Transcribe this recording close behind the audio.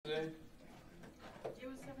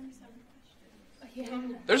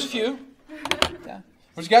There's a few. Yeah.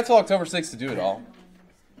 But you got till October 6th to do it all.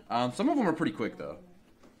 Some of them are pretty quick, though.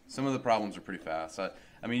 Some of the problems are pretty fast. I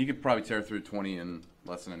mean, you could probably tear through 20 in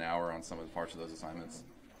less than an hour on some of the parts of those assignments.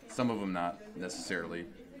 Some of them not necessarily.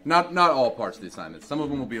 Not all parts of the assignments. Some of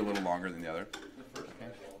them will be a little longer than the other. Okay.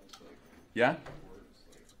 Yeah?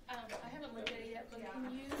 I haven't looked at it yet, but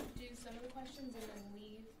can you do some of the questions and then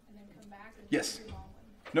leave and then come back? Or Yes. do a long one?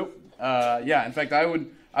 Nope. Yeah, in fact, I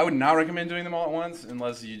would not recommend doing them all at once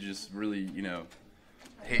unless you just really,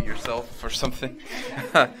 hate yourself or something.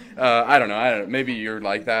 I don't know. Maybe you're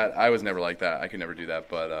like that. I was never like that. I could never do that.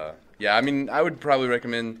 But, yeah, I mean, I would probably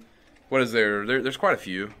recommend, what is there? There's quite a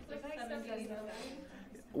few.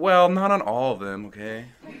 Well, not on all of them, okay?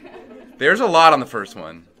 There's a lot on the first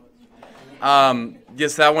one.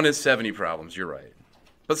 Yes, that one is 70 problems. You're right.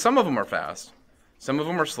 But some of them are fast. Some of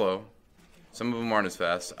them are slow. Some of them aren't as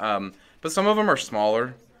fast. But some of them are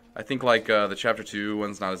smaller. I think like the chapter 2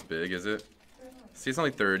 one's not as big, is it? See, it's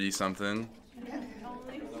only 30-something.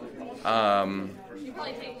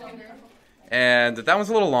 And that one's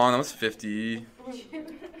a little long. That was 50.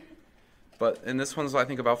 And this one's, I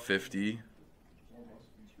think, about 50.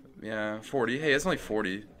 Yeah, 40. Hey, it's only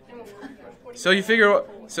 40. So you figure,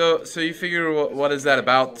 what is that,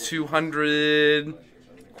 about 200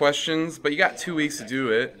 questions? But you got 2 weeks to do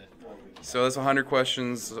it. So that's 100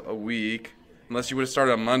 questions a week. Unless you would have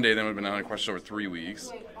started on Monday, then it would have been 100 questions over 3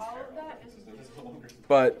 weeks. Wait, all of that is.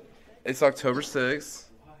 But it's October 6th.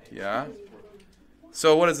 Yeah.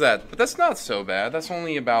 So what is that? But that's not so bad. That's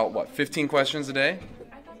only about, what, 15 questions a day?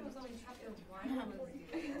 I thought it was only chapter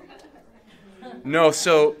 1. No,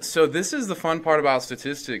 so this is the fun part about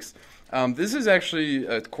statistics. This is actually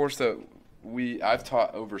a course that I've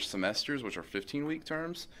taught over semesters, which are 15-week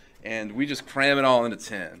terms, and we just cram it all into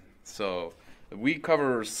 10. So we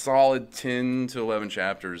cover solid 10 to 11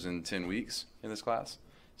 chapters in 10 weeks in this class.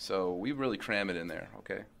 So we really cram it in there,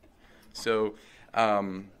 okay? So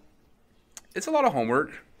it's a lot of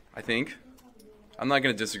homework, I think. I'm not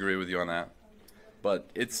going to disagree with you on that. But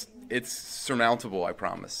it's surmountable, I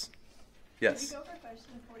promise. Yes? Can you go for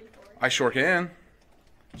question 44? I sure can.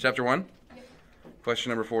 Chapter 1? Yep. Question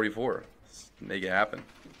number 44. Let's make it happen.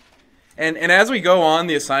 And as we go on,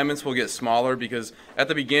 the assignments will get smaller because at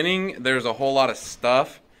the beginning, there's a whole lot of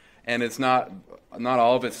stuff, and it's not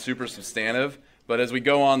all of it's super substantive. But as we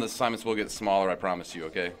go on, the assignments will get smaller, I promise you,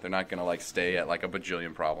 okay? They're not going to stay at a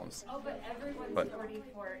bajillion problems. Oh, but everyone's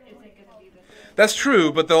 44 isn't going to be the same. That's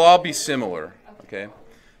true, but they'll all be similar, okay?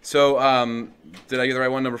 So, did I get the right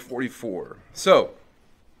one? Number 44. So,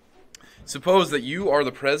 suppose that you are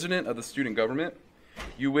the president of the student government.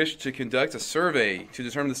 You wish to conduct a survey to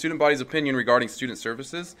determine the student body's opinion regarding student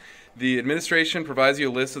services. The administration provides you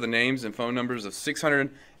a list of the names and phone numbers of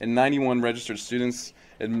 691 registered students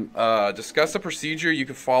and discuss the procedure you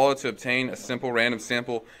could follow to obtain a simple random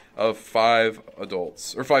sample of 5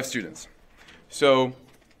 adults or 5 students. So,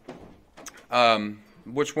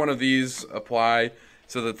 which one of these apply?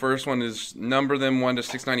 So the first one is number them 1 to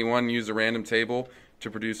 691 and use a random table to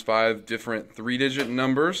produce 5 different 3-digit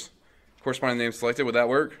numbers. Corresponding name selected. Would that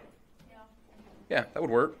work? Yeah, that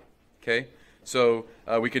would work. Okay. So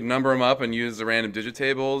we could number them up and use the random digit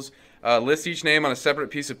tables. List each name on a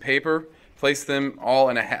separate piece of paper. Place them all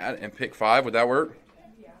in a hat and pick 5. Would that work?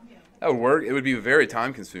 Yeah. That would work. It would be very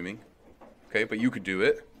time consuming. Okay, but you could do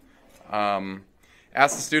it. Ask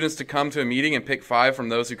the students to come to a meeting and pick 5 from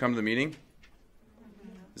those who come to the meeting.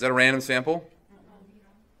 Is that a random sample?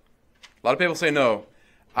 A lot of people say no.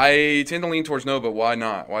 I tend to lean towards no, but why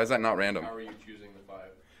not? Why is that not random? How are you choosing the 5?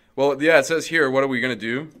 Well, yeah, it says here, what are we going to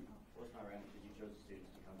do? Well, it's not random because you chose the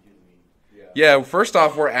students to come to the meeting. Yeah, first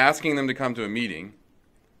off, we're asking them to come to a meeting.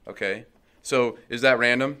 Okay. So, is that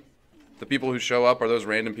random? The people who show up, are those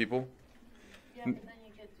random people? Yeah, but then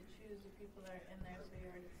you get to choose the people that are in there so you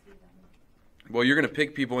already see them. Well, you're going to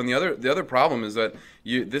pick people, and the other problem is that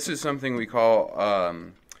this is something we call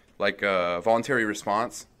voluntary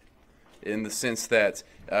response, in the sense that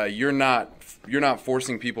you're not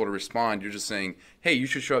forcing people to respond. You're just saying, hey, you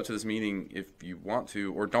should show up to this meeting if you want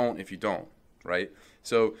to, or don't if you don't, right?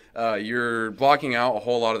 So you're blocking out a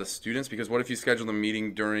whole lot of the students, because what if you schedule the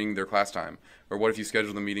meeting during their class time? Or what if you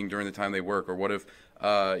schedule the meeting during the time they work? Or what if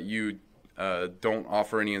you don't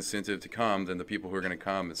offer any incentive to come? Then the people who are going to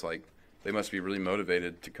come, it's like they must be really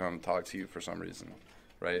motivated to come talk to you for some reason,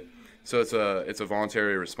 right? So it's a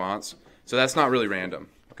voluntary response. So that's not really random,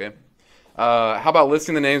 okay? How about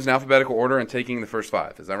listing the names in alphabetical order and taking the first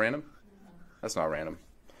 5? Is that random? That's not random.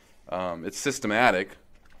 It's systematic,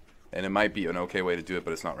 and it might be an okay way to do it,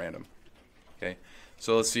 but it's not random. Okay,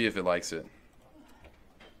 so let's see if it likes it.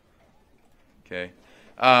 Okay,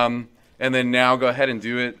 and And then now go ahead and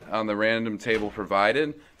do it on the random table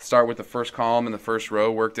provided. Start with the first column and the first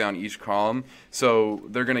row, work down each column. So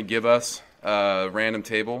they're going to give us a random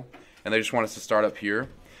table, and they just want us to start up here.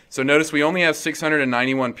 So notice we only have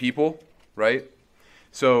 691 people, right?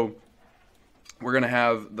 So we're going to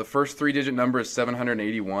have the first three-digit number is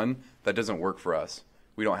 781. That doesn't work for us.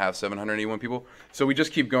 We don't have 781 people. So we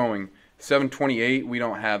just keep going. 728, we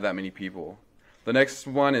don't have that many people. The next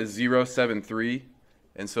one is 073.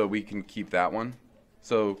 And so we can keep that one.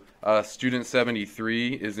 So student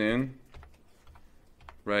 73 is in,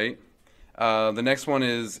 right? The next one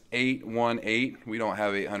is 818. We don't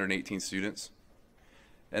have 818 students.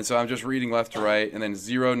 And so I'm just reading left to right. And then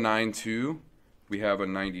 092, we have a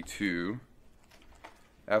 92.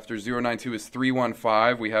 After 092 is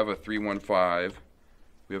 315. We have a 315.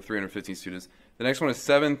 We have 315 students. The next one is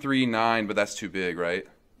 739, but that's too big, right?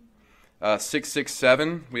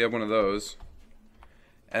 667, we have one of those.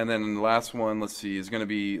 And then the last one, let's see, is going to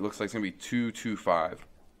be, looks like it's going to be 225.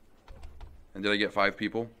 And did I get 5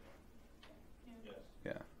 people? Yes.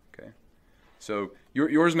 Yeah, okay. So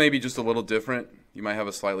yours may be just a little different. You might have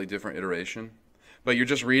a slightly different iteration. But you're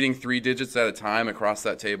just reading 3 digits at a time across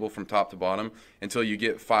that table from top to bottom until you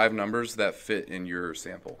get 5 numbers that fit in your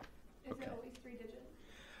sample. Is it always 3 digits?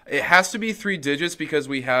 It has to be 3 digits because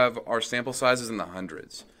we have our sample sizes in the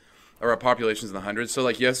hundreds, or our populations in the hundreds. So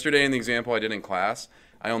like yesterday in the example I did in class,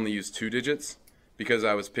 I only used 2 digits because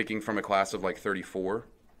I was picking from a class of like 34,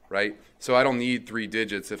 right? So I don't need 3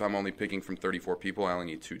 digits if I'm only picking from 34 people. I only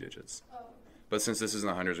need 2 digits. Oh. But since this is in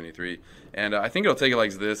the hundreds, I need 3. And I think it'll take it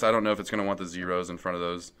like this. I don't know if it's going to want the zeros in front of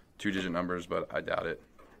those 2-digit numbers, but I doubt it.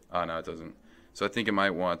 No, it doesn't. So I think it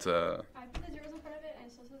might want... I put the zeros in front of it and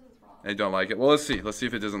it still says it's wrong. I don't like it. Well, let's see. Let's see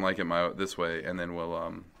if it doesn't like it this way, and then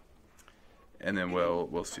we'll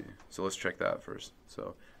see. So let's check that first.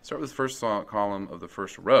 So start with the first column of the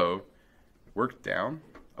first row. Work down.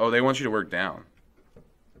 Oh, they want you to work down.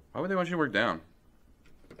 Why would they want you to work down?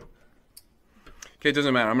 Okay, it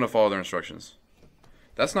doesn't matter. I'm going to follow their instructions.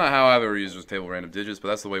 That's not how I've ever used this table of random digits, but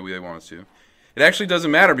that's the way they want us to. It actually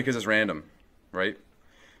doesn't matter because it's random, right?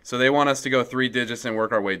 So they want us to go 3 digits and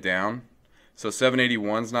work our way down. So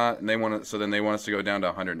 781's not, and then they want us to go down to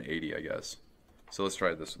 180, I guess. So let's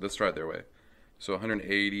try this. Let's try it their way. So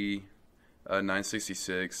 180,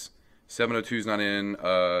 966, 702 is not in,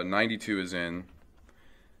 92 is in.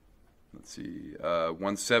 Let's see,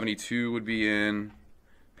 172 would be in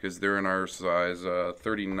because they're in our size.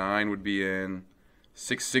 39 would be in.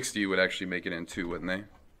 660 would actually make it in too, wouldn't they?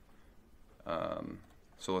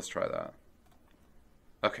 So let's try that.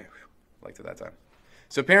 Okay, liked it that time.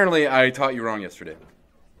 So apparently I taught you wrong yesterday.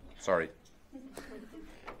 Sorry.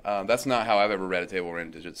 That's not how I've ever read a table of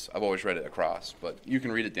random digits. I've always read it across, but you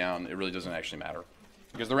can read it down. It really doesn't actually matter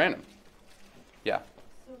because they're random. Yeah.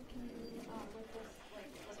 So can you, with this, like,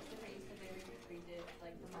 what's the rate you said they were your 3 digits,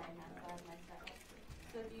 like the my math class, my stat.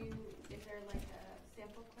 So is there like a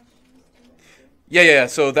sample questions too? Yeah.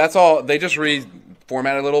 So that's all. They just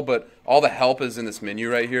reformat a little, but all the help is in this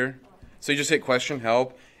menu right here. So you just hit question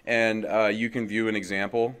help, and you can view an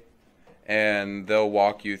example, and they'll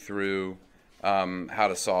walk you through how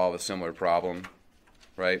to solve a similar problem,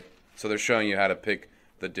 right? So they're showing you how to pick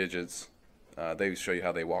the digits. They show you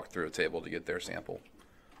how they walk through a table to get their sample.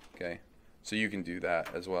 Okay, so you can do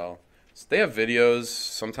that as well. So they have videos.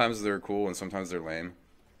 Sometimes they're cool and sometimes they're lame.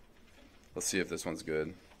 Let's see if this one's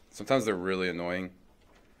good. Sometimes they're really annoying.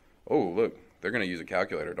 Oh, look, they're going to use a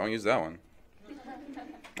calculator. Don't use that one.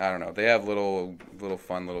 I don't know. They have little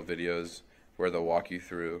fun little videos where they'll walk you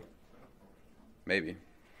through. Maybe.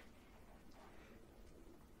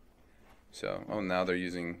 So, oh, now they're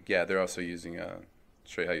using, yeah, they're also using,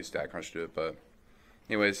 show you how you stack crunch to it. But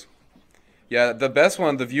anyways, yeah, the best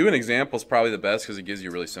one, the view and example is probably the best because it gives you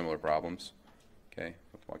really similar problems. Okay,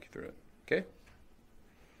 let's walk you through it. Okay?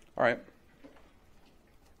 All right.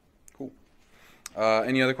 Cool.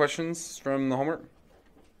 Any other questions from the homework?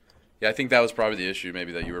 Yeah, I think that was probably the issue,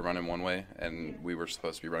 maybe that you were running one way and we were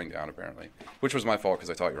supposed to be running down apparently, which was my fault because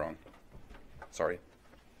I taught you wrong. Sorry.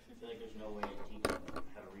 I feel like there's no way to teach how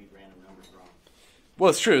to read random numbers wrong. Well,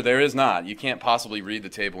 it's true. There is not. You can't possibly read the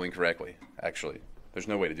table incorrectly, actually. There's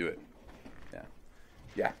no way to do it. Yeah.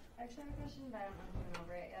 Yeah. I actually have a question, but I don't know if we went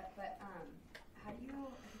over it yet. But how do you,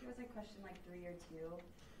 I think it was like question like 3 or 2. Or,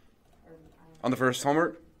 I don't know. On the first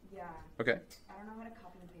homework? Yeah. Okay. I don't know how to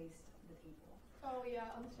copy and paste the people. Oh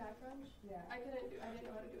yeah, on the stack crunch? Yeah. I didn't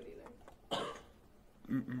know how to do it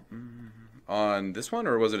either. On this one,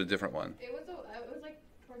 or was it a different one? It was like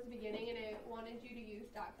towards the beginning, and it wanted you to use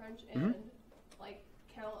stack crunch and like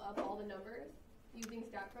count up all the numbers using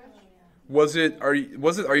stack crunch. Oh,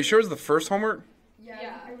 yeah. Are you sure it was the first homework? Yeah.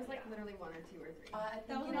 Yeah. It was like literally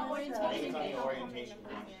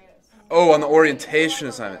Oh, on the orientation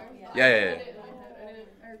assignment. Yeah, yeah, I yeah.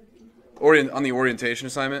 didn't, On the orientation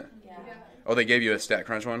assignment? Yeah. yeah. Oh, they gave you a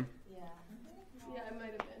StatCrunch one? Yeah. Yeah, it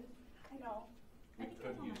might have been. I know. We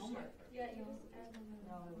could use that. Yeah, it was.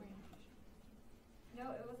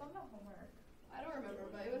 No, it was on the homework. I don't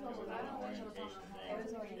remember, but it was on the. I don't think it was on the. It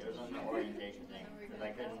was It was on the orientation thing, because I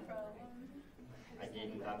couldn't, I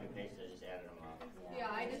didn't copy and paste, I just added them up.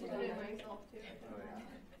 Yeah, I just did it myself too.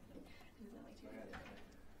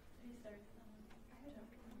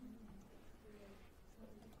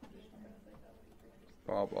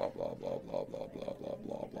 Blah, blah, blah, blah, blah, blah, blah, blah, blah,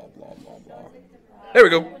 blah, blah, blah, blah. There we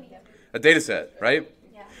go. A data set, right?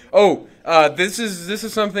 Yeah. Oh, this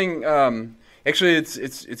is something. Actually,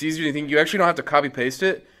 it's easier to think. You actually don't have to copy paste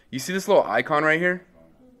it. You see this little icon right here?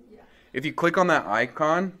 If you click on that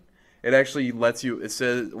icon, it actually lets you. It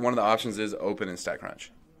says one of the options is open in StatCrunch.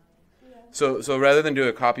 So rather than do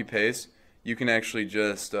a copy paste, you can actually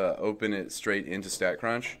just open it straight into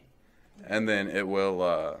StatCrunch, and then it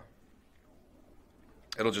will.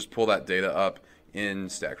 It'll just pull that data up in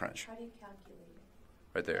StatCrunch. How do you calculate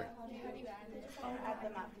it? Right there. Add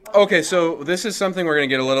them up. Okay, so this is something we're going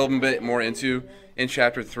to get a little bit more into in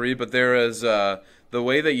Chapter 3, but there is, the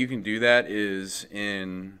way that you can do that is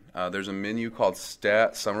in, there's a menu called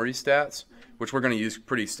Summary Stats, which we're going to use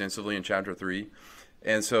pretty extensively in Chapter 3.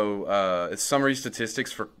 And so it's summary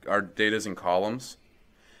statistics for our datas in columns.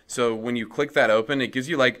 So when you click that open, it gives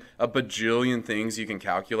you like a bajillion things you can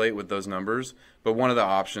calculate with those numbers, but one of the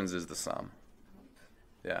options is the sum.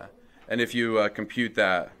 Yeah. And if you compute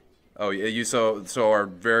that, so our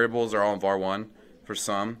variables are all in var1 for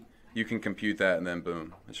sum. You can compute that, and then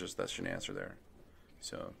boom, that's your answer there.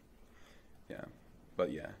 So, yeah,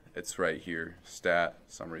 but yeah, it's right here.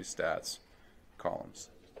 Summary stats, columns.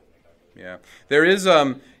 Yeah, there is I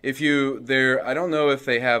don't know if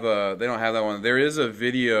they don't have that one. There is a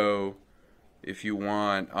video, if you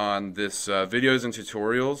want, on this videos and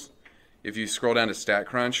tutorials. If you scroll down to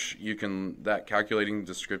StatCrunch, that calculating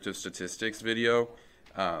descriptive statistics video,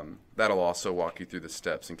 that'll also walk you through the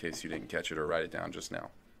steps in case you didn't catch it or write it down just now.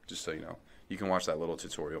 Just so you know, you can watch that little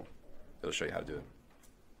tutorial. It'll show you how to do it.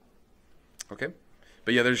 Okay,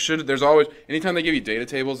 but yeah, there's always, anytime they give you data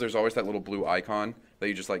tables, there's always that little blue icon that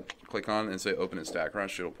you just like click on and say open in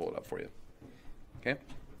StatCrunch. It'll pull it up for you. Okay.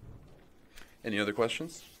 Any other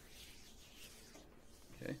questions?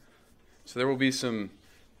 Okay. So there will be some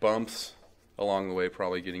bumps along the way,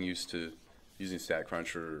 probably getting used to using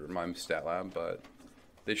StatCrunch or MyStatLab, but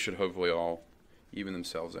they should hopefully all even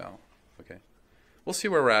themselves out. Okay. We'll see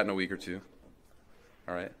where we're at in a week or two.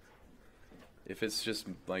 All right. If it's just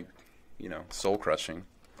like, soul crushing.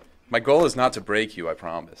 My goal is not to break you, I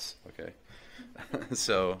promise. Okay.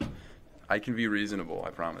 So I can be reasonable,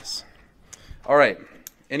 I promise. All right.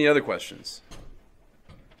 Any other questions?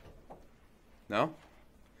 No?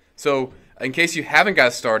 So in case you haven't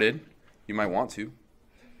got started, you might want to.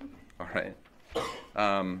 All right.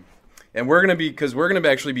 And we're going to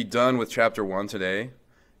actually be done with Chapter 1 today,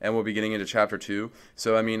 and we'll be getting into Chapter 2.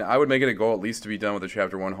 So, I would make it a goal at least to be done with the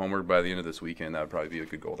Chapter 1 homework by the end of this weekend. That would probably be a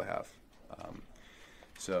good goal to have.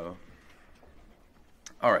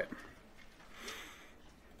 All right.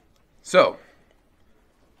 So,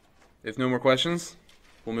 if no more questions,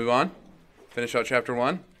 we'll move on. Finish out Chapter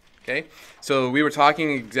 1. Okay. So we were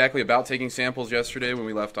talking exactly about taking samples yesterday when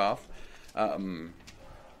we left off. We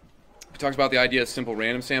talked about the idea of simple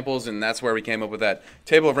random samples, and that's where we came up with that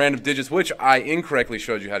table of random digits, which I incorrectly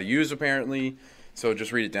showed you how to use, apparently. So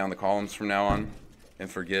just read it down the columns from now on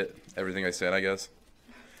and forget everything I said, I guess.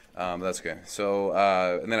 That's okay. So,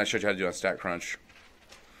 and then I showed you how to do it on StatCrunch.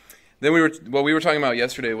 Then what we were talking about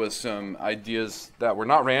yesterday was some ideas that were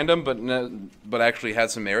not random, but actually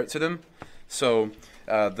had some merit to them. So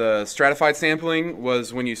the stratified sampling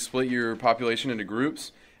was when you split your population into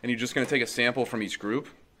groups, and you're just going to take a sample from each group.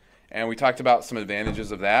 And we talked about some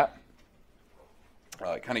advantages of that.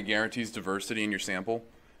 It kind of guarantees diversity in your sample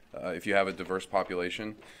if you have a diverse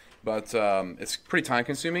population. But it's pretty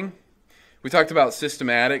time-consuming. We talked about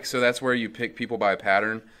systematic, so that's where you pick people by a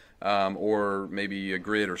pattern or maybe a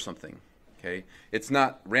grid or something. Okay, it's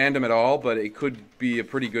not random at all, but it could be a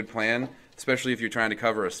pretty good plan, especially if you're trying to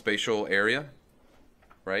cover a spatial area,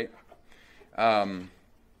 right?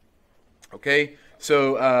 Okay,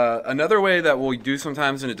 so another way that we'll do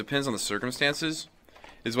sometimes, and it depends on the circumstances,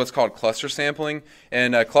 is what's called cluster sampling.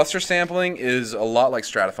 And cluster sampling is a lot like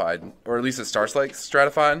stratified, or at least it starts like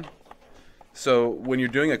stratified. So when you're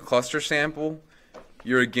doing a cluster sample,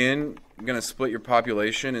 you're again going to split your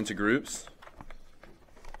population into groups.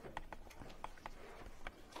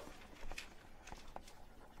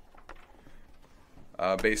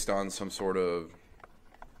 Based on some sort of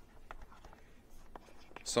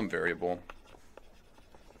some variable.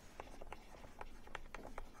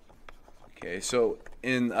 Okay, so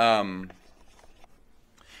in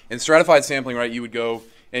stratified sampling, right, you would go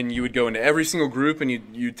into every single group and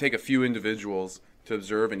you'd take a few individuals to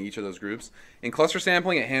observe in each of those groups. In cluster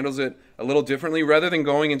sampling, it handles it a little differently. Rather than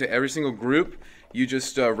going into every single group, you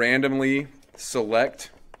just randomly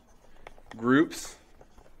select groups,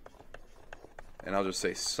 and I'll just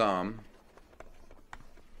say some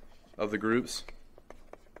of the groups.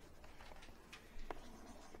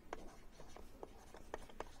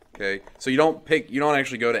 Okay, so you don't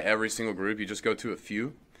actually go to every single group. You just go to a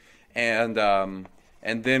few, and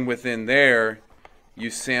then within there,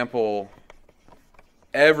 you sample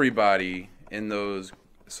everybody in those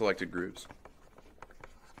selected groups.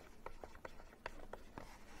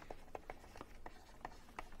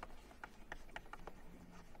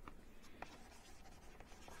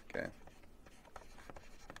 Okay.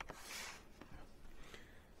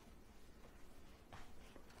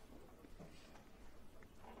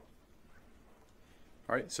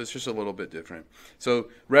 All right, so it's just a little bit different. So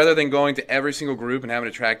rather than going to every single group and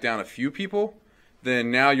having to track down a few people,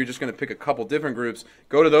 then now you're just going to pick a couple different groups,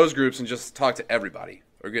 go to those groups and just talk to everybody,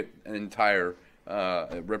 or get an entire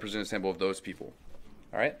representative sample of those people.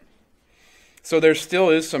 All right? So there still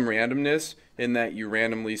is some randomness in that you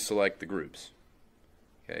randomly select the groups.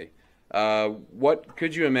 Okay. What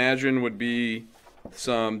could you imagine would be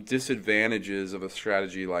some disadvantages of a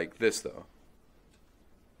strategy like this, though?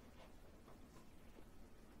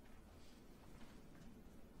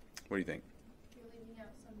 What do you think? You're leaving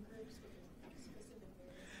out some groups with specific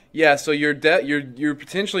variables. Yeah, so you're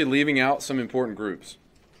potentially leaving out some important groups,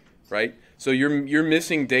 right? So you're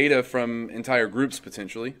missing data from entire groups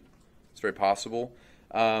potentially. It's very possible.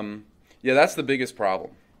 Yeah, that's the biggest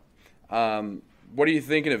problem. What do you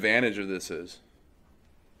think an advantage of this is?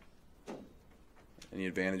 Any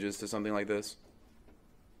advantages to something like this?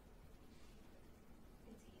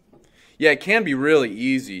 Yeah, it can be really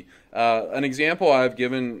easy. An example I've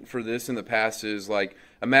given for this in the past is like,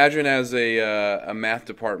 imagine as a math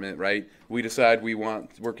department, right? We decide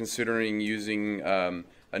we're considering using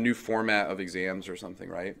a new format of exams or something,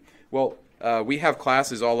 right? Well, we have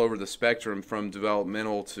classes all over the spectrum, from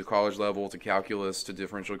developmental to college level to calculus to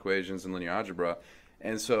differential equations and linear algebra,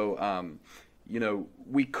 and so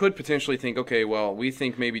we could potentially think, okay, well, we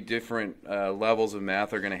think maybe different levels of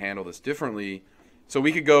math are going to handle this differently. So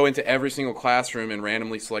we could go into every single classroom and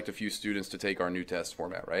randomly select a few students to take our new test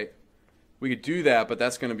format, right? We could do that, but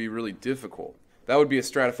that's going to be really difficult. That would be a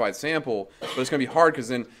stratified sample, but it's going to be hard because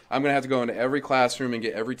then I'm going to have to go into every classroom and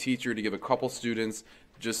get every teacher to give a couple students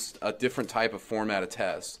just a different type of format of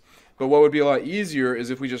test. But what would be a lot easier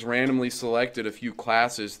is if we just randomly selected a few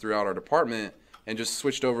classes throughout our department and just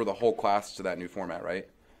switched over the whole class to that new format, right?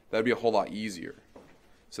 That would be a whole lot easier.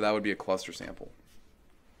 So that would be a cluster sample.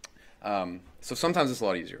 So sometimes it's a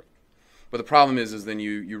lot easier. But the problem is then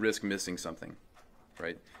you risk missing something,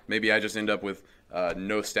 right? Maybe I just end up with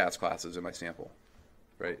no stats classes in my sample,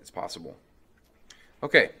 right? It's possible.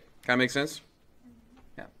 Okay, kind of make sense?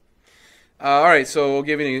 Yeah. All right, so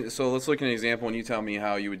let's look at an example and you tell me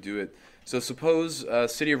how you would do it. So suppose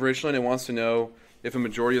City of Richland, it wants to know if a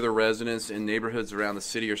majority of the residents in neighborhoods around the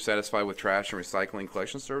city are satisfied with trash and recycling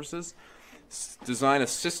collection services. Design a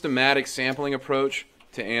systematic sampling approach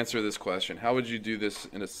to answer this question. How would you do this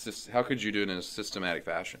how could you do it in a systematic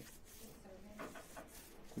fashion?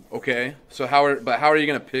 Okay, so how are you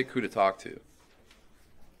going to pick who to talk to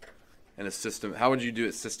in a system? How would you do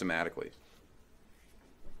it systematically?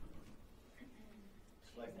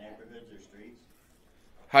 Select neighborhoods or streets.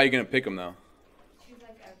 How are you going to pick them though? Choose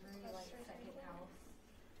like every second house.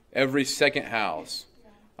 Every second house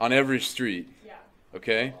on every street. Yeah.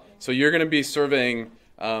 Okay, so you're going to be surveying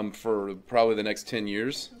for probably the next 10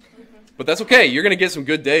 years. But that's okay. You're going to get some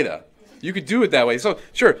good data. You could do it that way. So,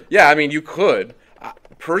 sure, yeah, I mean, you could.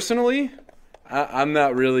 Personally, I'm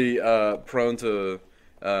not really prone to...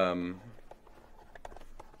 I'm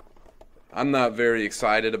not very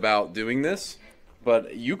excited about doing this,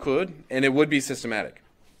 but you could, and it would be systematic.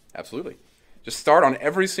 Absolutely. Just start on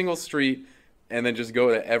every single street and then just go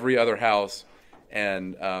to every other house,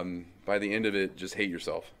 and by the end of it, just hate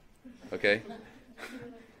yourself. Okay?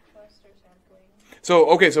 So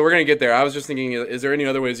we're going to get there. I was just thinking, is there any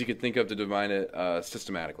other ways you could think of to define it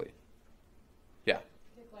systematically? Yeah.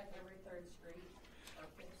 Pick like every third street or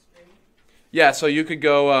fifth street. Yeah, so you could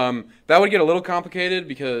go, that would get a little complicated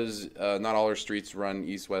because not all our streets run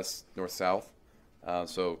east, west, north, south.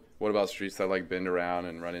 So what about streets that like bend around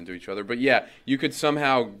and run into each other? But yeah, you could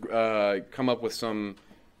somehow come up with some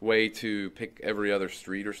way to pick every other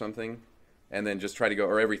street or something. and then just try to go,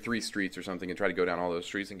 or every 3 streets or something, and try to go down all those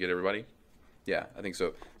streets and get everybody? Yeah, I think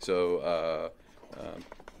so. So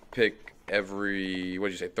pick every, what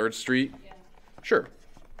did you say, 3rd street? Yeah. Sure.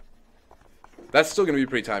 That's still going to be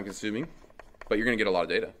pretty time consuming, but you're going to get a lot of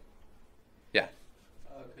data. Yeah.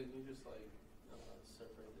 Could you just like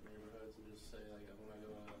separate the neighborhoods and just say like I'm gonna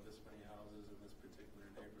go this many houses in this particular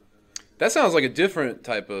neighborhood? That sounds like a different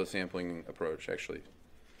type of sampling approach, actually.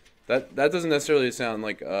 That doesn't necessarily sound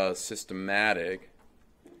like systematic-ish,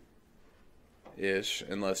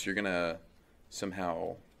 unless you're gonna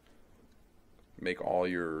somehow make all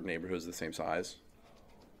your neighborhoods the same size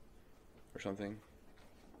or something.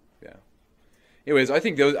 Yeah. Anyways, I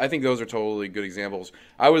think those are totally good examples.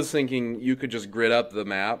 I was thinking you could just grid up the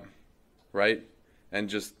map, right, and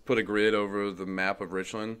just put a grid over the map of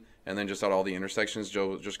Richland, and then just at all the intersections,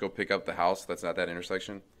 just go pick up the house that's at that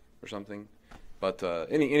intersection or something. But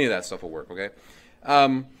any of that stuff will work, okay?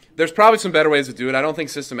 There's probably some better ways to do it. I don't think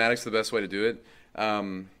systematic's the best way to do it.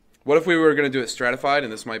 What if we were going to do it stratified,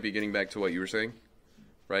 and this might be getting back to what you were saying,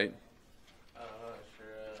 right? I'm not sure.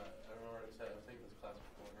 I remember I think it was class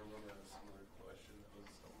before. I remember a similar question that was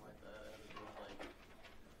something like that. It was like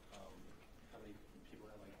how many people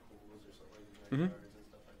have like pools or something like in their yards and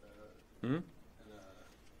stuff like that. Mm-hmm.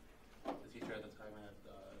 And the teacher at the time had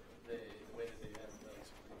the way that they had explained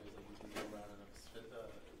is like you can go around and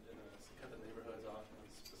cut the neighborhoods off in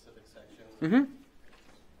specific sections. Mm-hmm.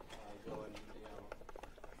 Go and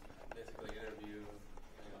basically interview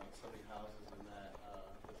so many houses in that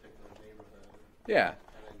particular neighborhood. Yeah. And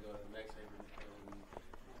then go to the next neighborhood.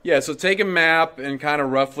 Yeah, so take a map and kind of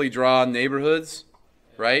roughly draw neighborhoods,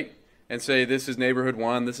 right? And say this is neighborhood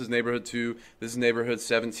 1, this is neighborhood 2, this is neighborhood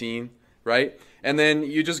 17, right? And then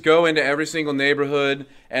you just go into every single neighborhood,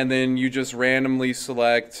 and then you just randomly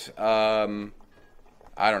select, I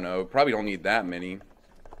don't know, probably don't need that many.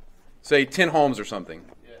 Say 10 homes or something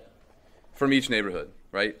from each neighborhood,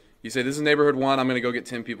 right? You say this is neighborhood 1, I'm going to go get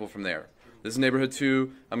 10 people from there. This is neighborhood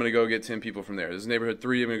 2, I'm going to go get 10 people from there. This is neighborhood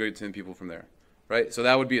 3, I'm going to go get 10 people from there, right? So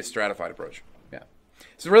that would be a stratified approach. Yeah.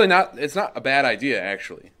 It's really not, it's not a bad idea,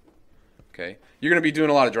 actually. Okay. You're going to be doing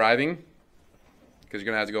a lot of driving because you're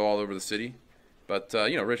going to have to go all over the city. But,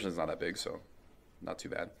 Richland's not that big, so not too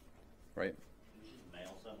bad, right? You just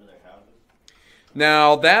mail some to their houses?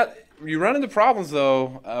 Now, you run into problems,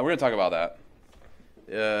 though. We're going to talk about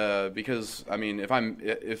that. Because, I mean,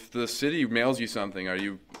 if the city mails you something,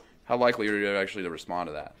 how likely are you actually to respond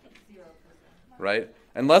to that? 0%. Right?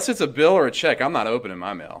 Unless it's a bill or a check, I'm not opening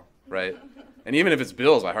my mail, right? And even if it's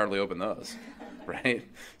bills, I hardly open those, right?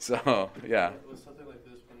 So, yeah. With something like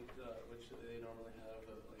this, which they normally have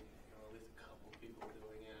at least a couple people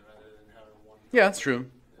doing it rather than having one. Yeah, that's true.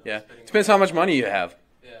 Yeah. Depends how much money you have.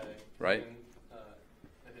 Yeah. Right. If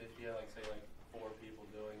you have say 4 people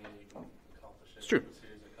doing it, you can accomplish it It's true. in a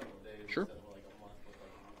series of a couple of days Sure. instead of a month with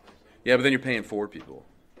one person. Yeah, but then you're paying 4 people.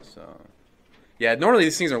 So, yeah, normally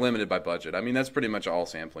these things are limited by budget. I mean, that's pretty much all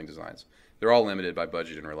sampling designs. They're all limited by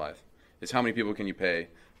budget in real life. It's how many people can you pay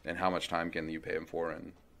and how much time can you pay them for.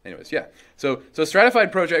 And anyways, yeah. So stratified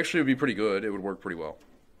approach actually would be pretty good. It would work pretty well,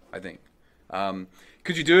 I think.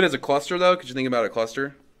 Could you do it as a cluster, though? Could you think about a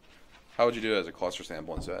cluster? How would you do it as a cluster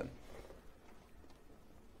sample instead?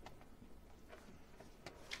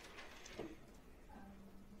 Where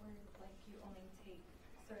you only take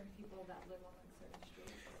certain people that live on certain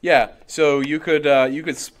streets. Yeah. So you could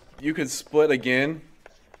split again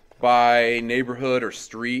by neighborhood or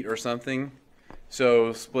street or something.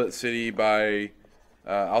 So split city by,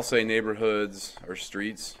 I'll say neighborhoods or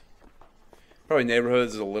streets. Probably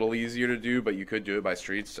neighborhoods is a little easier to do, but you could do it by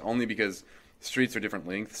streets, only because streets are different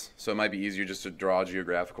lengths. So it might be easier just to draw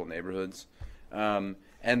geographical neighborhoods. And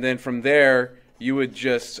then from there, you would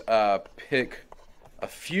just pick a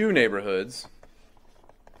few neighborhoods.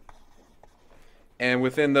 And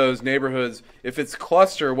within those neighborhoods, if it's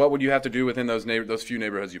cluster, what would you have to do within those few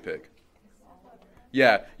neighborhoods you pick?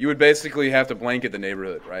 Yeah, you would basically have to blanket the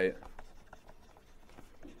neighborhood, right?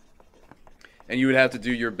 And you would have to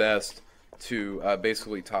do your best to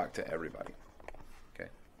basically talk to everybody. Okay.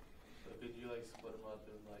 So could you split them up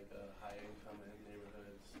in high income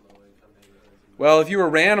neighborhoods, low income neighborhoods? Well, if you were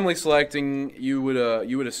randomly selecting, you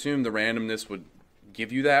would assume the randomness would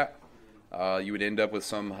give you that. You would end up with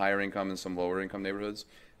some higher income and some lower income neighborhoods.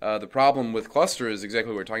 The problem with cluster is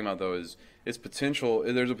exactly what we're talking about, though, is there's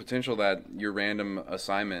a potential that your random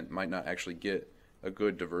assignment might not actually get a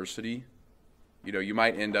good diversity. You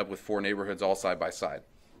might end up with 4 neighborhoods all side by side,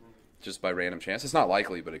 just by random chance. It's not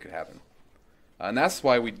likely, but it could happen. And that's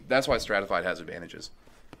why stratified has advantages.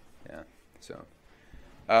 Yeah. So,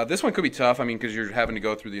 This one could be tough, I mean, because you're having to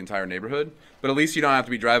go through the entire neighborhood, but at least you don't have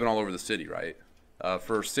to be driving all over the city, right?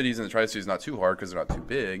 For cities in the Tri-Cities, it's not too hard because they're not too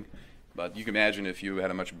big, but you can imagine if you had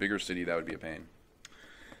a much bigger city, that would be a pain.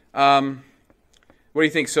 What do you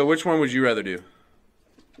think? So which one would you rather do?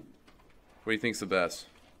 What do you think's the best?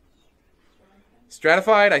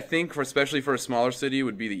 Stratified, I think, especially for a smaller city,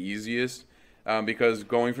 would be the easiest because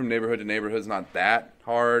going from neighborhood to neighborhood is not that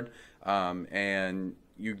hard, and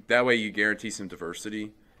that way you guarantee some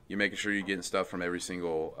diversity. You're making sure you're getting stuff from every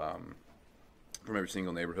single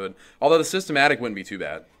neighborhood. Although the systematic wouldn't be too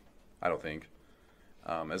bad, I don't think,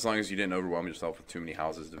 as long as you didn't overwhelm yourself with too many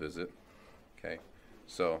houses to visit. Okay,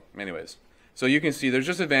 so anyways, so you can see there's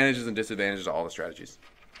just advantages and disadvantages to all the strategies.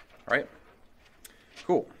 All right,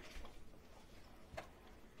 cool.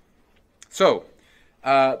 So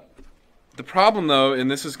the problem, though,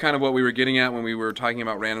 and this is kind of what we were getting at when we were talking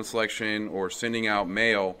about random selection or sending out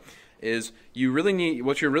mail, is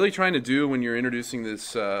what you're really trying to do when you're introducing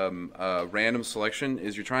this random selection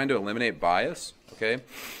is you're trying to eliminate bias. Okay.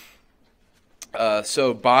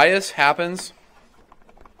 So bias happens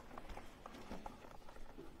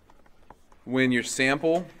when your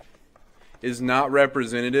sample is not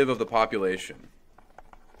representative of the population.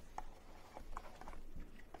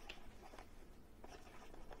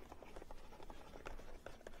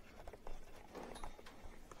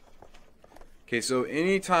 Okay, so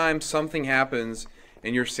anytime something happens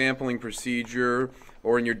in your sampling procedure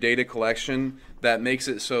or in your data collection that makes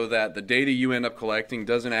it so that the data you end up collecting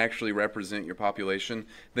doesn't actually represent your population,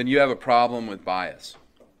 then you have a problem with bias.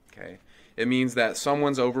 Okay, it means that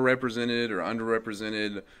someone's overrepresented or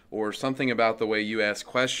underrepresented, or something about the way you ask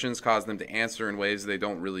questions cause them to answer in ways they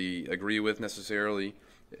don't really agree with necessarily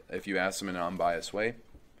if you ask them in an unbiased way.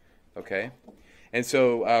 Okay, and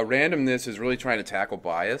so randomness is really trying to tackle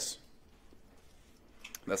bias.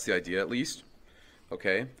 That's the idea, at least.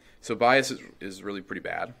 Okay, so bias is really pretty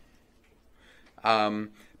bad.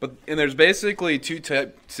 And there's basically two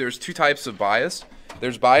types of bias.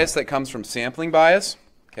 There's bias that comes from sampling bias.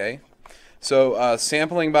 Okay, so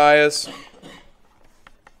sampling bias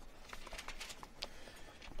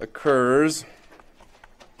occurs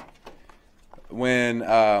when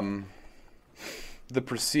the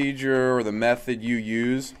procedure or the method you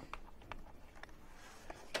use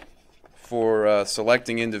for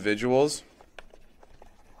selecting individuals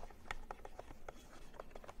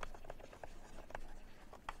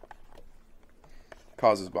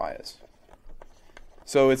causes bias.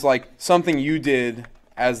 So it's like something you did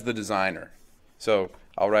as the designer. So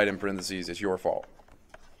I'll write in parentheses, it's your fault.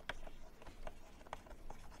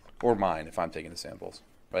 Or mine if I'm taking the samples,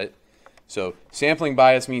 right? So sampling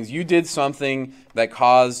bias means you did something that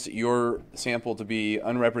caused your sample to be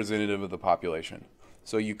unrepresentative of the population.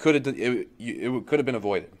 So you could have it could have been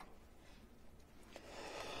avoided.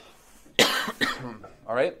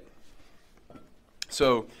 All right.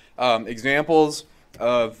 So examples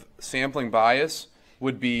of sampling bias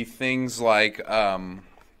would be things like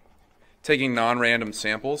taking non-random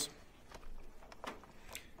samples.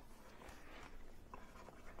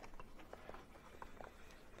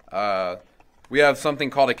 We have something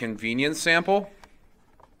called a convenience sample.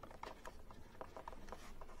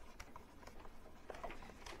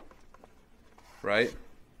 Right?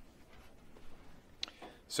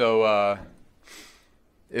 So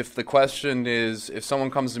if the question is, if someone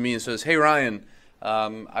comes to me and says, hey Ryan,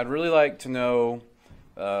 I'd really like to know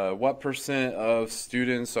what % of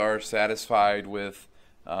students are satisfied with,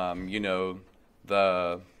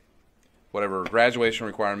 the whatever graduation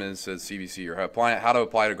requirements at CBC, or how to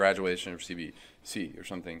apply to graduation or CBC or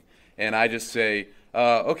something. And I just say,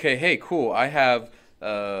 okay, hey, cool, I have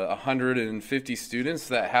 150 students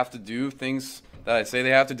that have to do things that I say they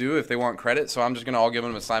have to do if they want credit, so I'm just going to all give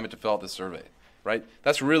them an assignment to fill out this survey, right?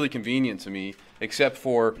 That's really convenient to me, except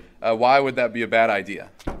for why would that be a bad idea?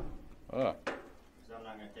 So I'm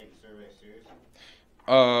not going to take the survey seriously?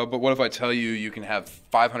 But what if I tell you you can have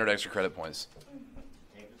 500 extra credit points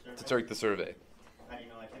to take the survey? How do you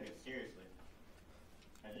know I took it seriously?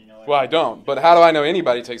 How do you know Well, I don't, but how do I know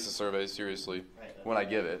anybody takes the survey seriously when I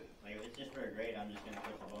give it? Like, if it's just for a grade, I'm just going to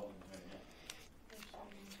put the vote in the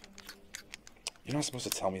You're not supposed to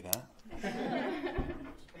tell me that.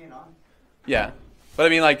 Being on. Yeah, but I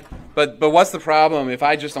mean, like, but what's the problem if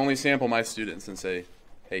I just only sample my students and say,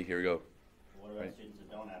 hey, here we go. What about Right. students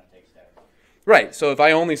that don't have to take stats? Right. So if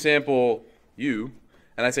I only sample you,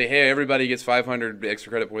 and I say, hey, everybody gets 500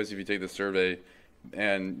 extra credit points if you take this survey,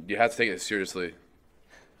 and you have to take it seriously.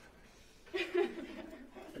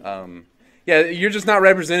 Yeah, you're just not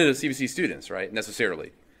representative of CBC students, right?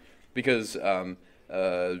 Necessarily, because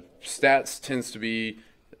stats tends to be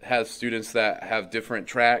has students that have different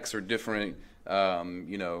tracks or different,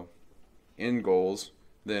 you know, end goals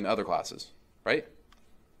than other classes, right?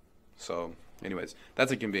 So, anyways,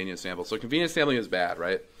 that's a convenience sample. So convenience sampling is bad,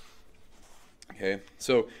 right? Okay,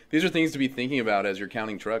 so these are things to be thinking about as you're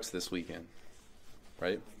counting trucks this weekend,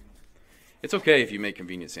 right? It's okay if you make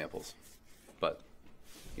convenience samples, but,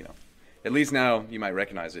 you know, at least now you might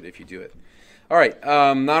recognize it if you do it. All right,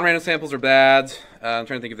 non-random samples are bad. I'm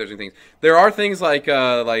trying to think if there's anything. There are things like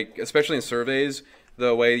especially in surveys,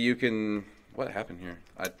 the way you can, what happened here?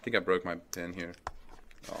 I think I broke my pen here.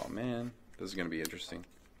 Oh man, this is gonna be interesting.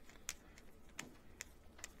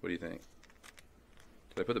 What do you think?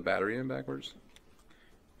 Did I put the battery in backwards?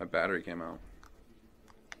 My battery came out.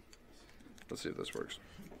 Let's see if this works.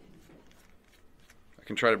 I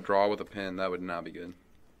can try to draw with a pen. That would not be good.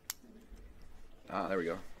 Ah, there we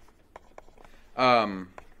go.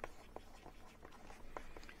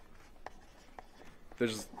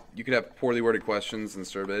 You could have poorly worded questions in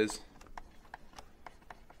surveys,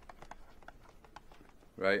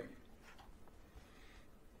 right?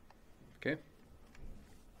 Okay.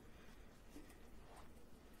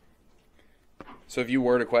 So if you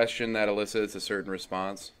word a question that elicits a certain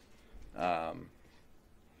response, then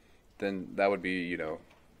that would be, you know,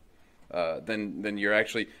 then you're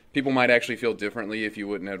actually, people might actually feel differently if you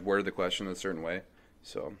wouldn't have worded the question in a certain way.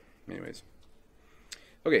 So, anyways.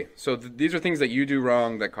 Okay, so these are things that you do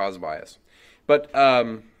wrong that cause bias. But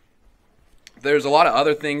there's a lot of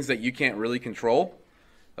other things that you can't really control,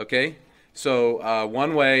 okay? So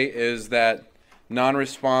one way is that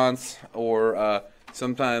non-response, or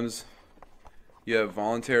sometimes you have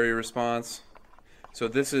voluntary response. So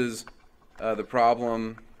this is the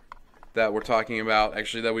problem that we're talking about,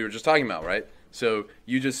 actually that we were just talking about, right? So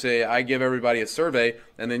you just say, I give everybody a survey,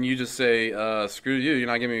 and then you just say, screw you, you're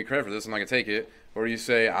not giving me credit for this, I'm not going to take it. Or you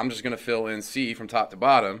say, I'm just going to fill in C from top to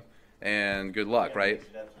bottom, and good luck, right?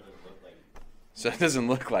 So it doesn't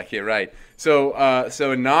look like it, right? So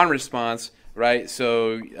so in non-response, right,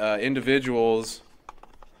 so individuals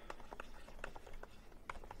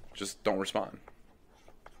just don't respond.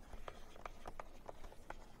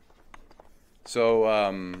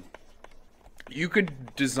 So you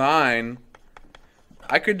could design,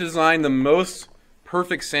 I could design the most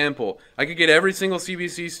perfect sample. I could get every single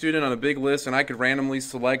CBC student on a big list, and I could randomly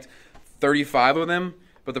select 35 of them.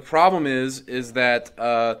 But the problem is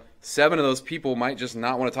that 7 of those people might just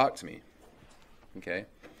not want to talk to me. Okay,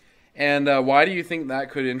 and why do you think that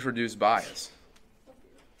could introduce bias?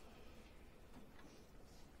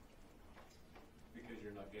 Because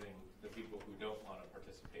you're not getting the people who don't want to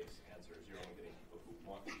participate's answers. You're only getting people who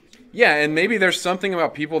want to participate. Yeah, and maybe there's something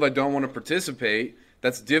about people that don't want to participate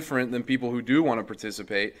that's different than people who do want to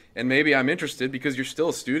participate. And maybe I'm interested because you're still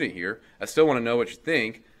a student here. I still want to know what you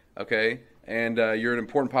think, okay? And you're an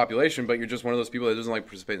important population, but you're just one of those people that doesn't like to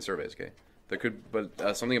participate in surveys, okay? There could,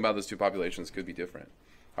 but something about those two populations could be different.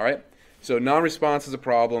 All right. So non-response is a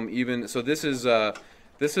problem. Even so, this is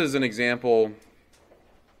an example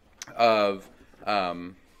of.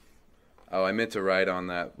 Oh, I meant to write on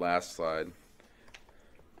that last slide.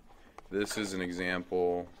 This is an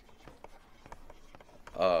example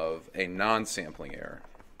of a non-sampling error.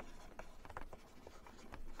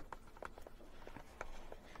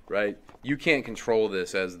 Right? You can't control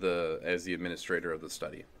this as the administrator of the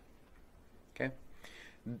study. Okay?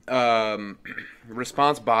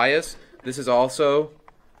 Response bias. This is also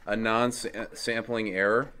a non-sampling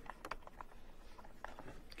error.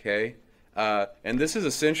 Okay? And this is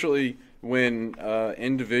essentially when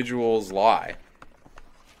individuals lie.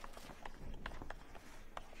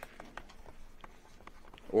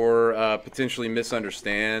 Or potentially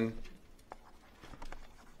misunderstand.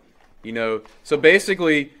 You know, so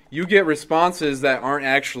basically you get responses that aren't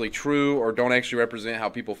actually true or don't actually represent how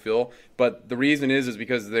people feel, but the reason is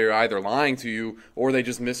because they're either lying to you or they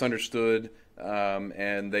just misunderstood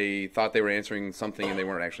and they thought they were answering something and they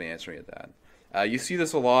weren't actually answering it that. You see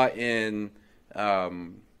this a lot in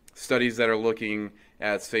studies that are looking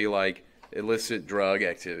at, say, like illicit drug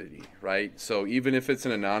activity, right? So even if it's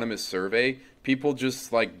an anonymous survey, people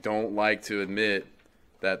just like don't like to admit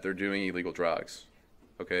that they're doing illegal drugs,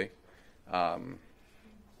 okay?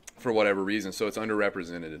 For whatever reason, so it's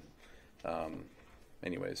underrepresented.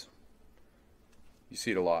 Anyways, you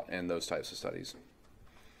see it a lot in those types of studies.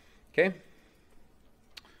 Okay?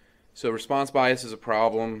 So response bias is a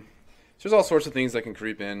problem. There's all sorts of things that can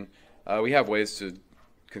creep in. We have ways to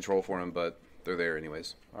control for them, but they're there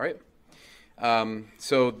anyways. All right?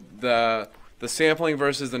 So the sampling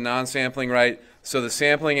versus the non-sampling, right? So the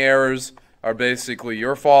sampling errors are basically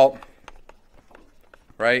your fault,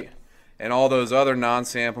 right? And all those other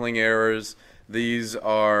non-sampling errors, these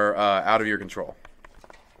are out of your control.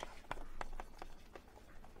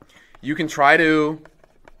 You can try to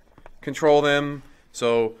control them.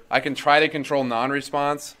 So I can try to control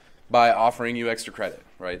non-response by offering you extra credit,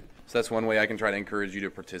 right? So that's one way I can try to encourage you to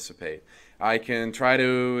participate. I can try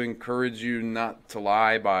to encourage you not to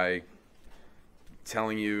lie by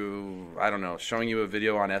telling you, I don't know, showing you a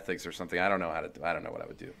video on ethics or something. I don't know what I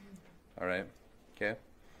would do. All right? Okay?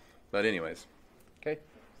 But anyways, okay?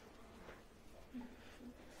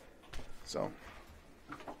 So,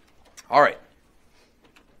 all right.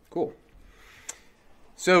 Cool.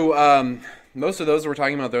 So, most of those we're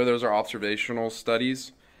talking about there, those are observational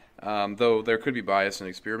studies, though there could be bias in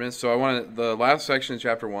experiments. So the last section of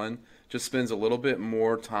chapter 1 just spends a little bit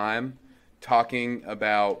more time talking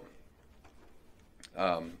about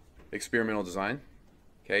experimental design.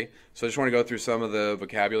 Okay, so I just want to go through some of the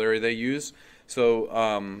vocabulary they use.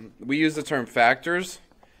 So we use the term factors.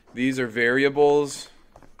 These are variables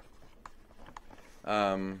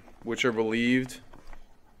which are believed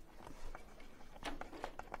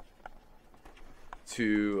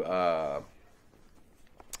to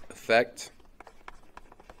affect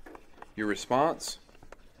your response.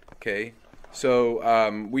 Okay, so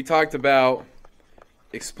we talked about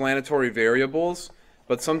explanatory variables,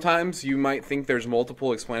 but sometimes you might think there's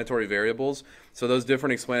multiple explanatory variables. So those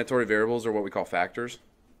different explanatory variables are what we call factors.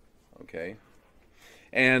 Okay,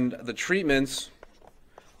 and the treatments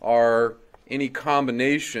are any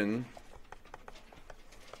combination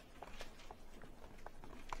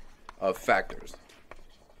of factors.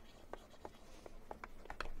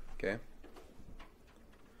 Okay.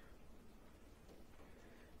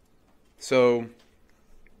 So,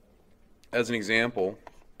 as an example,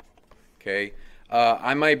 okay,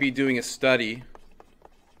 I might be doing a study,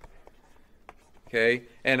 okay,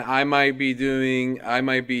 and I might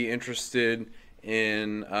be interested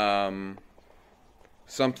in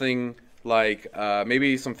something like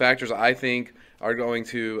maybe some factors I think are going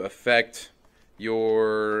to affect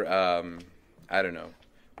your, I don't know,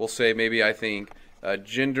 we'll say maybe I think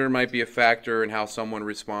gender might be a factor in how someone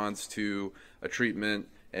responds to a treatment,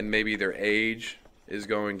 and maybe their age is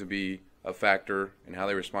going to be a factor in how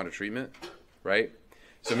they respond to treatment, right?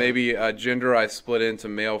 So maybe gender I split into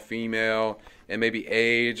male, female, and maybe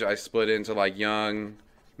age I split into like young,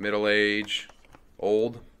 middle age,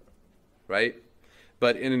 old, right?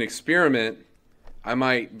 But in an experiment,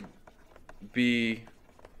 my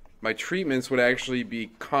treatments would actually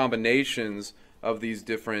be combinations of these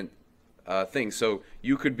different things. So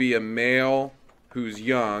you could be a male who's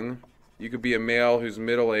young, you could be a male who's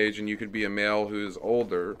middle-aged, and you could be a male who's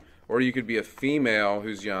older, or you could be a female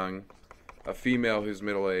who's young, a female who's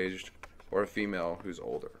middle-aged, or a female who's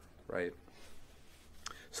older, right?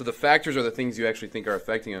 So the factors are the things you actually think are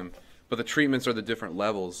affecting them, but the treatments are the different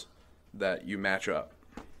levels that you match up,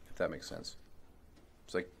 if that makes sense.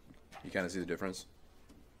 It's like, you kind of see the difference?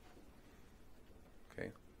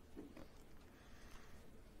 Okay.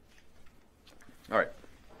 All right.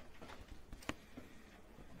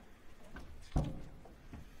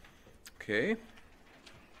 Okay.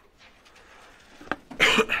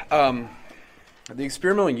 The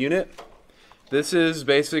experimental unit, this is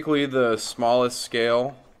basically the smallest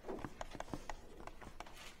scale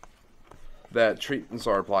that treatments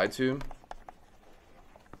are applied to.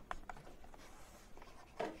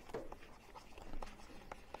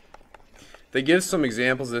 They give some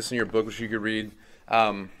examples of this in your book, which you could read.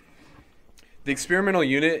 The experimental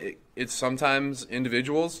unit, it's sometimes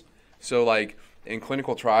individuals. So like in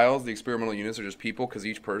clinical trials, the experimental units are just people because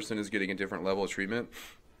each person is getting a different level of treatment.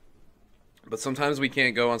 But sometimes we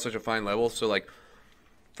can't go on such a fine level. So like,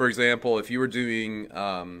 for example, if you were doing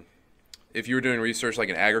research like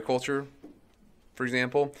in agriculture, for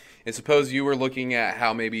example, and suppose you were looking at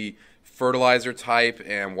how maybe fertilizer type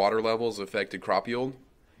and water levels affected crop yield.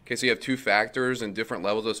 Okay, so you have two factors and different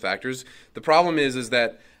levels of those factors. The problem is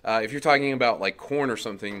that if you're talking about like corn or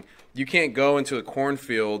something, you can't go into a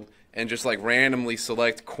cornfield and just like randomly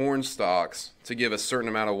select corn stalks to give a certain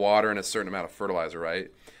amount of water and a certain amount of fertilizer, right?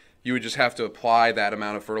 You would just have to apply that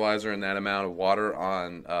amount of fertilizer and that amount of water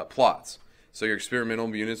on plots. So your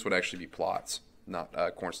experimental units would actually be plots, not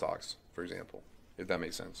corn stalks, for example, if that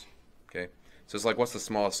makes sense. Okay, so it's like what's the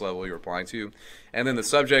smallest level you're applying to, and then the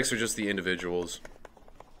subjects are just the individuals.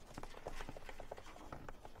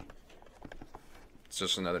 It's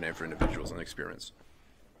just another name for individuals and experiments.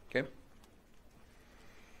 Okay.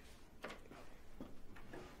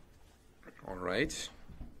 All right.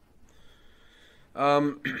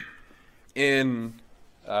 In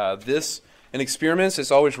experiments,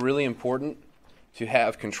 it's always really important to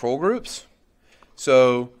have control groups.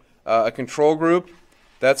 So a control group,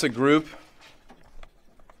 that's a group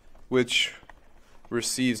which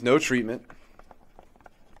receives no treatment.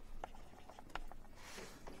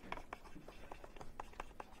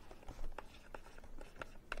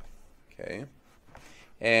 Okay.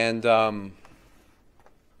 And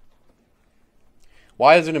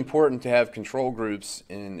why is it important to have control groups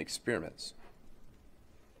in experiments?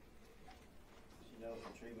 You know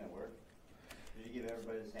if the treatment worked. If you give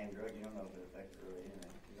everybody the same drug, you don't know if it affected really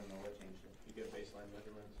anything. You don't know what changed it. You get baseline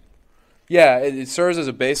measurements. Yeah, it serves as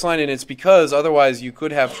a baseline, and it's because otherwise you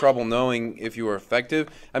could have trouble knowing if you were effective.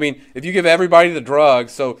 I mean, if you give everybody the drug,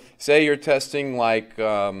 so say you're testing like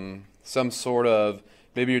some sort of,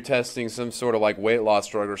 maybe you're testing some sort of like weight loss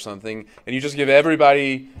drug or something, and you just give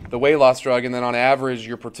everybody the weight loss drug, and then on average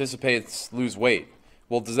your participants lose weight.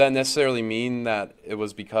 Well, does that necessarily mean that it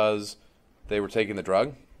was because they were taking the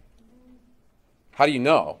drug? How do you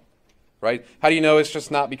know, right? How do you know it's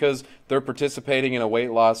just not because they're participating in a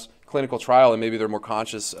weight loss clinical trial and maybe they're more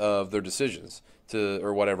conscious of their decisions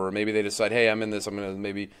or whatever, or maybe they decide, hey, I'm in this, I'm going to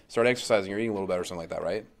maybe start exercising or eating a little better or something like that,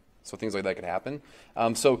 right? So things like that could happen.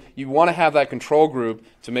 So you want to have that control group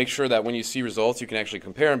to make sure that when you see results, you can actually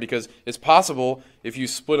compare them, because it's possible if you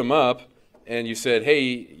split them up and you said, hey,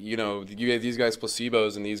 you know, you gave these guys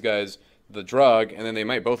placebos and these guys the drug, and then they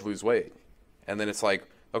might both lose weight. And then it's like,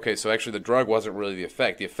 okay, so actually the drug wasn't really the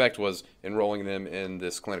effect. The effect was enrolling them in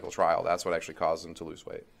this clinical trial. That's what actually caused them to lose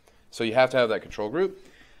weight. So you have to have that control group.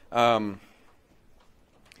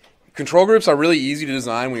 Control groups are really easy to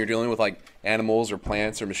design when you're dealing with like animals or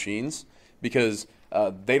plants or machines, because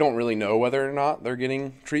they don't really know whether or not they're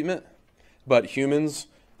getting treatment. But humans,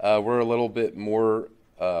 we're a little bit more,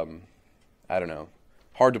 I don't know,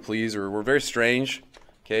 hard to please, or we're very strange.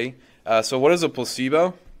 Okay, so what is a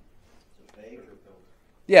placebo?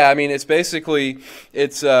 Yeah, I mean it's basically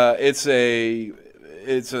it's a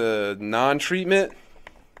non-treatment,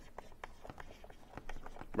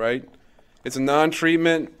 right? It's a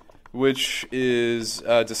non-treatment which is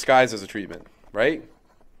disguised as a treatment, right?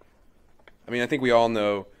 I mean, I think we all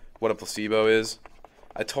know what a placebo is.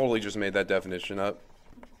 I totally just made that definition up.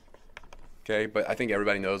 Okay, but I think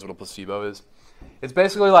everybody knows what a placebo is. It's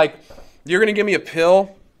basically like you're going to give me a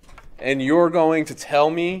pill and you're going to tell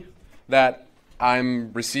me that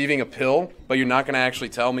I'm receiving a pill, but you're not going to actually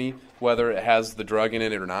tell me whether it has the drug in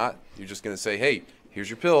it or not. You're just going to say, hey, here's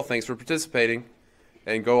your pill, thanks for participating,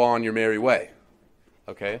 and go on your merry way.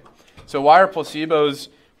 Okay? So why are placebos,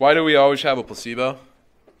 why do we always have a placebo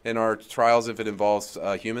in our trials if it involves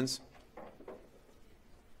humans?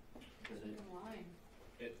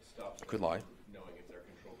 It stops Could lie. knowing if they're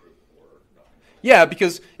control group or not. Yeah,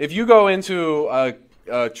 because if you go into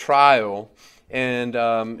a trial and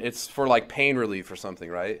it's for like pain relief or something,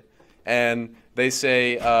 right? And they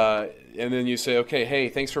say, and then you say, okay, hey,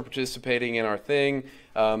 thanks for participating in our thing.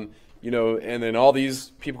 You know, and then all these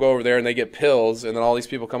people go over there and they get pills, and then all these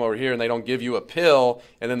people come over here and they don't give you a pill,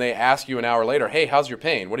 and then they ask you an hour later, hey, how's your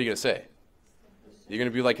pain? What are you going to say? You're going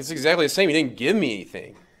to be like, it's exactly the same. You didn't give me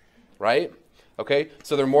anything, right? Okay,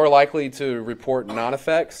 so they're more likely to report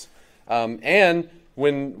non-effects. And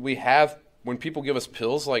when people give us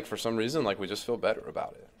pills, like for some reason, like we just feel better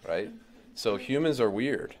about it, right? So humans are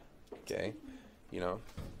weird, okay? You know,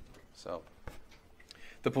 so.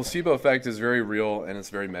 The placebo effect is very real and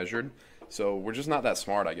it's very measured. So we're just not that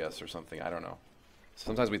smart, I guess, or something. I don't know.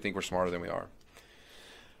 Sometimes we think we're smarter than we are.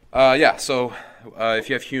 Yeah, so if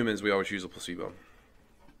you have humans, we always use a placebo.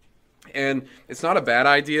 And it's not a bad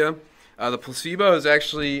idea. The placebo is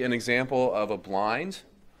actually an example of a blind.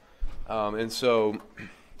 And so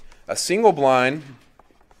a single blind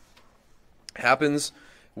happens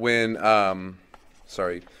when, the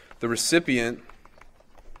recipient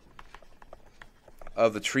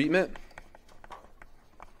of the treatment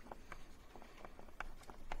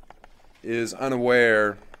is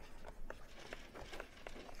unaware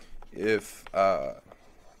if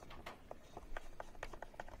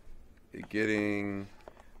getting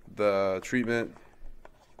the treatment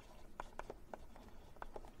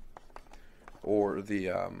or the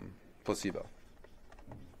placebo.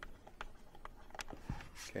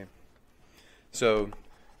 Okay. So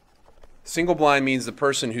single blind means the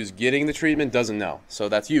person who's getting the treatment doesn't know. So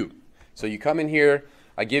that's you. So you come in here,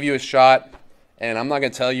 I give you a shot, and I'm not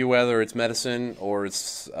going to tell you whether it's medicine or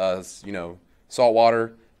it's, salt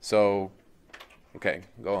water. So, okay,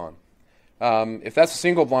 go on. If that's a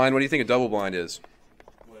single blind, what do you think a double blind is?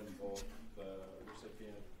 When both the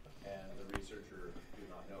recipient and the researcher do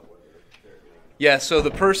not know whether they're doing it. Yeah, so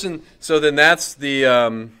the person, so then that's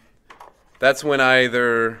the, that's when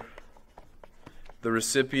either the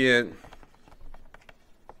recipient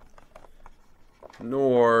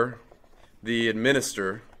nor the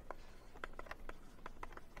administrator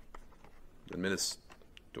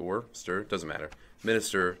Administer, doesn't matter.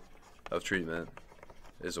 Minister of treatment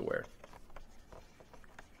is aware.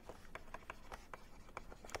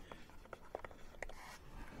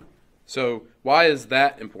 So why is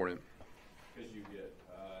that important? Because you get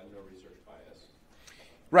no research bias.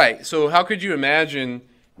 Right. So how could you imagine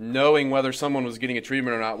knowing whether someone was getting a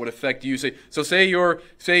treatment or not would affect you? Say you're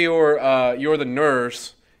the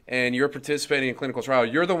nurse and you're participating in a clinical trial.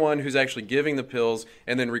 You're the one who's actually giving the pills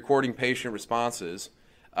and then recording patient responses.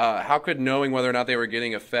 How could knowing whether or not they were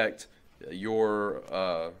getting affect you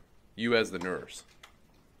as the nurse?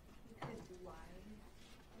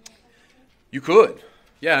 You could.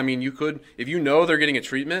 Yeah, I mean, you could. If you know they're getting a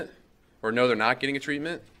treatment or know they're not getting a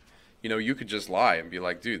treatment, you could just lie and be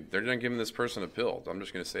like, dude, they're not giving this person a pill. I'm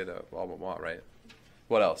just going to say that, blah, blah, blah, right?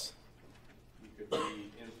 What else? You could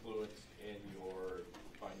be influenced in your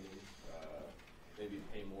findings, maybe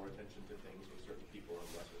pay more attention to things with certain people and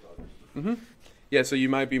less with others. Mm-hmm. Yeah, so you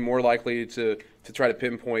might be more likely to try to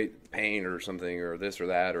pinpoint pain or something or this or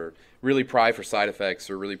that, or really pry for side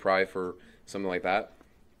effects or really pry for something like that.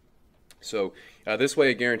 So this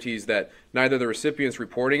way it guarantees that neither the recipient's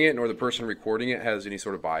reporting it nor the person recording it has any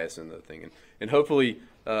sort of bias in the thing. And hopefully,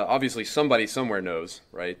 obviously, somebody somewhere knows,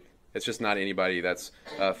 right? It's just not anybody that's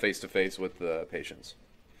face-to-face with the patients.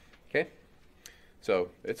 Okay? So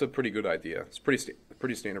it's a pretty good idea. It's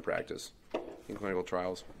pretty standard practice in clinical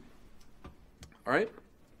trials. All right?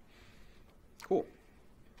 Cool.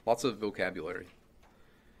 Lots of vocabulary.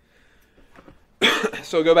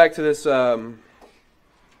 So go back to this...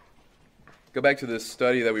 Go back to this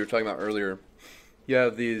study that we were talking about earlier. You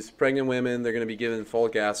have these pregnant women, they're going to be given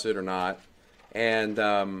folic acid or not. And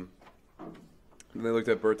they looked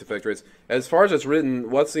at birth defect rates. As far as it's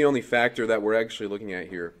written, what's the only factor that we're actually looking at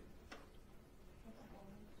here?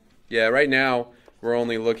 Yeah, right now we're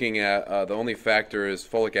only looking at, the only factor is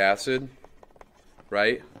folic acid,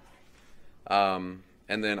 right? And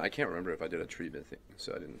then I can't remember if I did a treatment thing,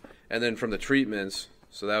 so I didn't. And then from the treatments,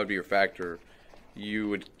 so that would be your factor. You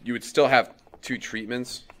would still have 2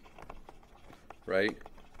 treatments, right?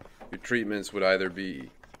 Your treatments would either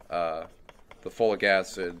be the folic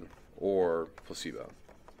acid or placebo,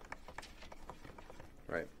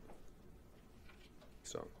 right?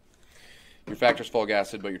 So your factor is folic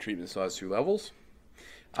acid, but your treatment still has 2 levels.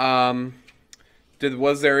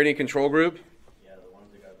 Was there any control group? Yeah, the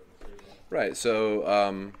ones that got the placebo. Right.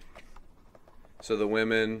 So the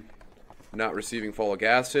women not receiving folic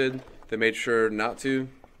acid, they made sure not to.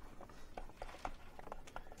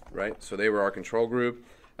 Right, so they were our control group.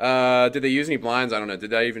 Did they use any blinds? I don't know.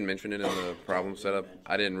 Did I even mention it in the problem setup?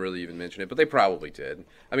 I didn't really even mention it, but they probably did.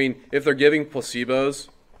 I mean, if they're giving placebos,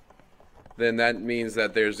 then that means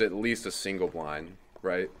that there's at least a single blind,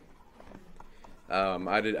 right?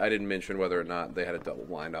 I didn't mention whether or not they had a double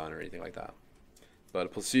blind on or anything like that. But a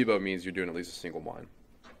placebo means you're doing at least a single blind.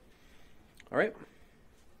 All right.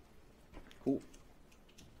 Cool.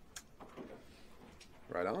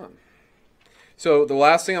 Right on. So the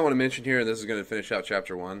last thing I want to mention here, and this is going to finish out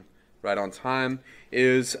chapter 1 right on time,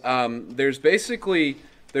 is there's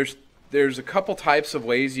a couple types of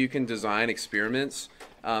ways you can design experiments,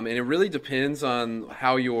 and it really depends on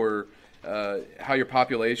how your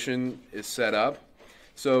population is set up.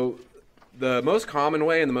 So the most common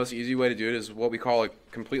way and the most easy way to do it is what we call a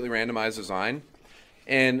completely randomized design.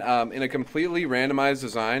 And in a completely randomized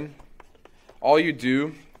design, all you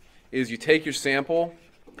do is you take your sample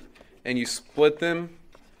and you split them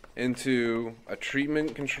into a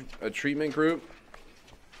treatment group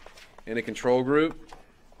and a control group.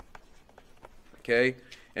 Okay?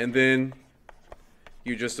 And then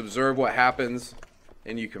you just observe what happens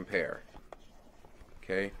and you compare.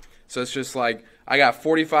 Okay? So it's just like, I got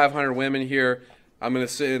 4,500 women here. I'm going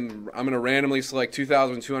to randomly select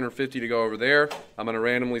 2,250 to go over there. I'm going to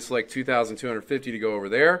randomly select 2,250 to go over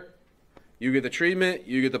there. You get the treatment,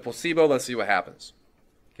 you get the placebo, let's see what happens.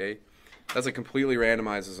 Okay? That's a completely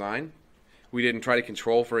randomized design. We didn't try to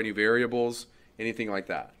control for any variables, anything like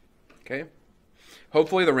that. Okay?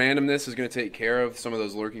 Hopefully the randomness is going to take care of some of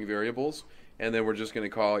those lurking variables, and then we're just going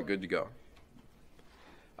to call it good to go.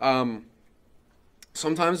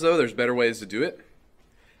 Sometimes, though, there's better ways to do it.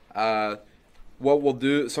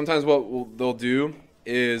 Sometimes they'll do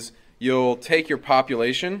is you'll take your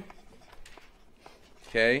population,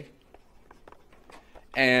 okay,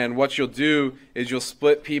 and what you'll do is you'll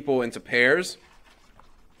split people into pairs.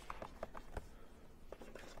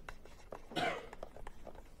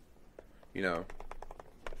 You know,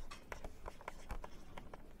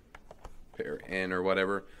 pair N or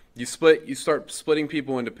whatever. You start splitting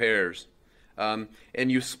people into pairs. And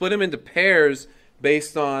you split them into pairs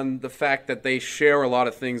based on the fact that they share a lot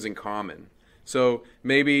of things in common. So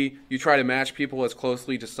maybe you try to match people as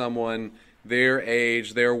closely to someone, their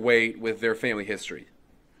age, their weight, with their family history,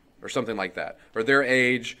 or something like that. Or their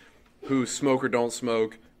age, who smoke or don't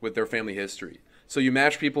smoke, with their family history. So you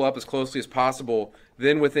match people up as closely as possible.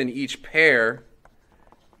 Then within each pair,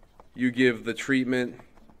 you give the treatment,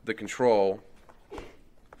 the control,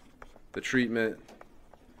 the treatment,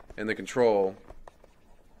 and the control,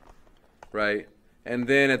 right? And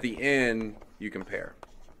then at the end, you compare.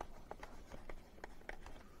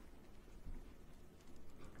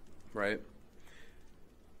 Right?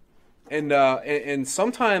 And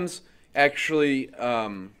sometimes, actually,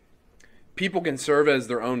 people can serve as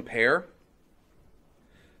their own pair.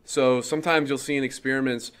 So sometimes you'll see in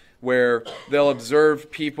experiments where they'll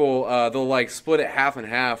observe people, they'll like split it half and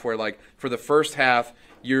half, where like for the first half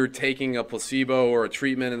you're taking a placebo or a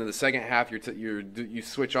treatment, and then the second half you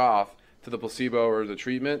switch off to the placebo or the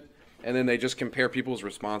treatment, and then they just compare people's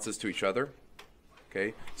responses to each other.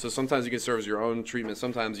 Okay, so sometimes you can serve as your own treatment.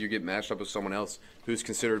 Sometimes you get matched up with someone else who's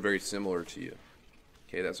considered very similar to you.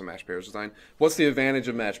 Okay, that's a matched pairs design. What's the advantage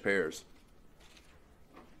of matched pairs?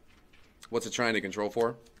 What's it trying to control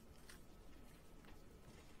for?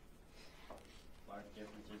 Large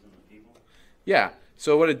differences in the people. Yeah,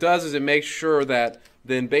 so what it does is it makes sure that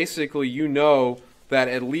then basically you know that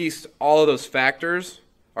at least all of those factors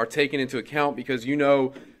are taken into account, because you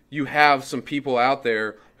know you have some people out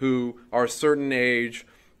there who are a certain age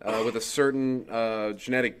with a certain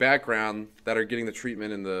genetic background that are getting the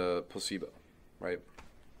treatment in the placebo, right?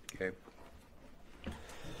 Okay.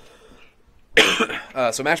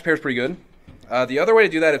 So matched pairs is pretty good. The other way to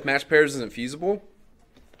do that if matched pairs isn't feasible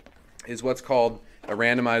is what's called a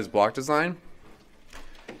randomized block design.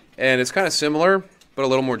 And it's kind of similar, but a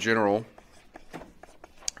little more general.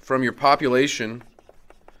 From your population,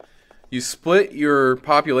 you split your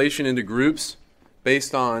population into groups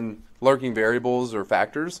based on lurking variables or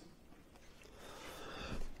factors.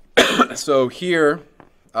 So here,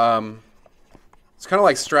 it's kind of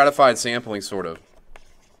like stratified sampling, sort of.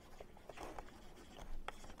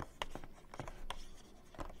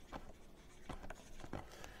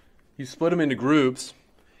 You split them into groups,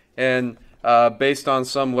 and based on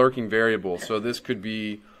some lurking variable. So this could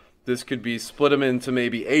be split them into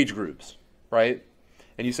maybe age groups, right?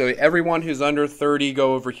 And you say everyone who's under 30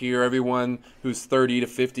 go over here, everyone who's 30 to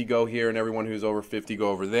 50 go here, and everyone who's over 50 go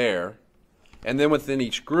over there. And then within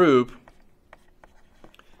each group,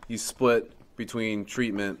 you split between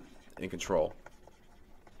treatment and control.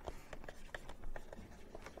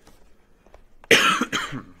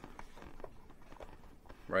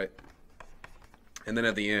 Right? And then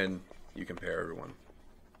at the end, you compare everyone.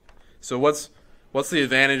 So what's the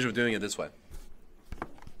advantage of doing it this way?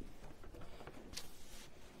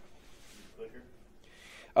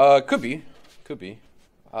 Could be.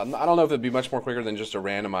 I don't know if it'd be much more quicker than just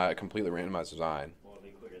a completely randomized design. Well, it'd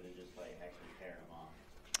be quicker than just like actually pair them off.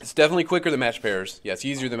 It's definitely quicker than matched pairs. Yeah, it's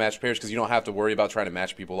easier than matched pairs because you don't have to worry about trying to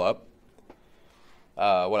match people up.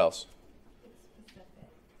 What else?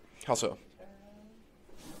 How so?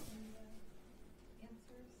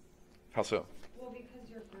 How so? Well, because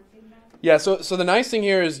you're grouping them. Yeah, so the nice thing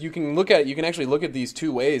here is you can actually look at these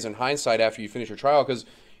two ways in hindsight after you finish your trial, because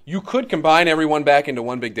you could combine everyone back into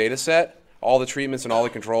one big data set, all the treatments and all the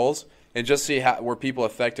controls, and just see were people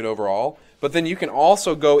affected overall. But then you can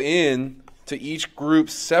also go in to each group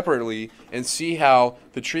separately and see how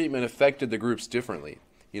the treatment affected the groups differently.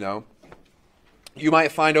 You know, you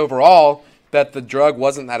might find overall that the drug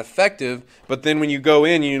wasn't that effective, but then when you go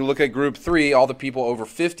in and you look at group 3, all the people over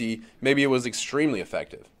 50, maybe it was extremely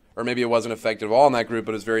effective. Or maybe it wasn't effective at all in that group,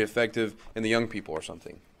 but it was very effective in the young people or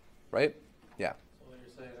something. Right? Yeah. So what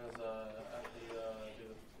you're saying is after you do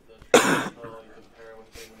the treatment control, you compare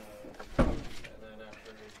within the groups, and then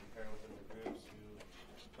after you compare within the groups,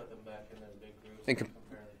 you put them back in their big groups And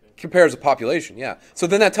compare the big compare as a population, yeah. So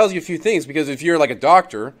then that tells you a few things, because if you're like a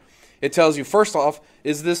doctor, it tells you, first off,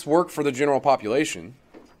 is this work for the general population?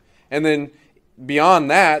 And then beyond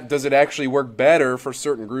that, does it actually work better for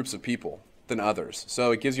certain groups of people than others?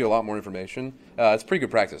 So it gives you a lot more information. It's pretty good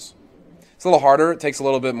practice. It's a little harder. It takes a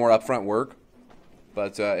little bit more upfront work.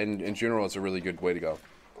 But in general, it's a really good way to go. All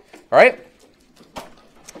right?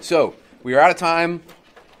 So we are out of time.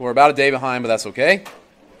 We're about a day behind, but that's okay.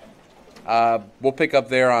 We'll pick up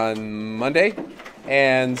there on Monday.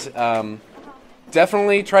 And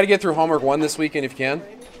definitely try to get through homework 1 this weekend if you can.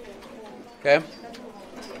 Okay?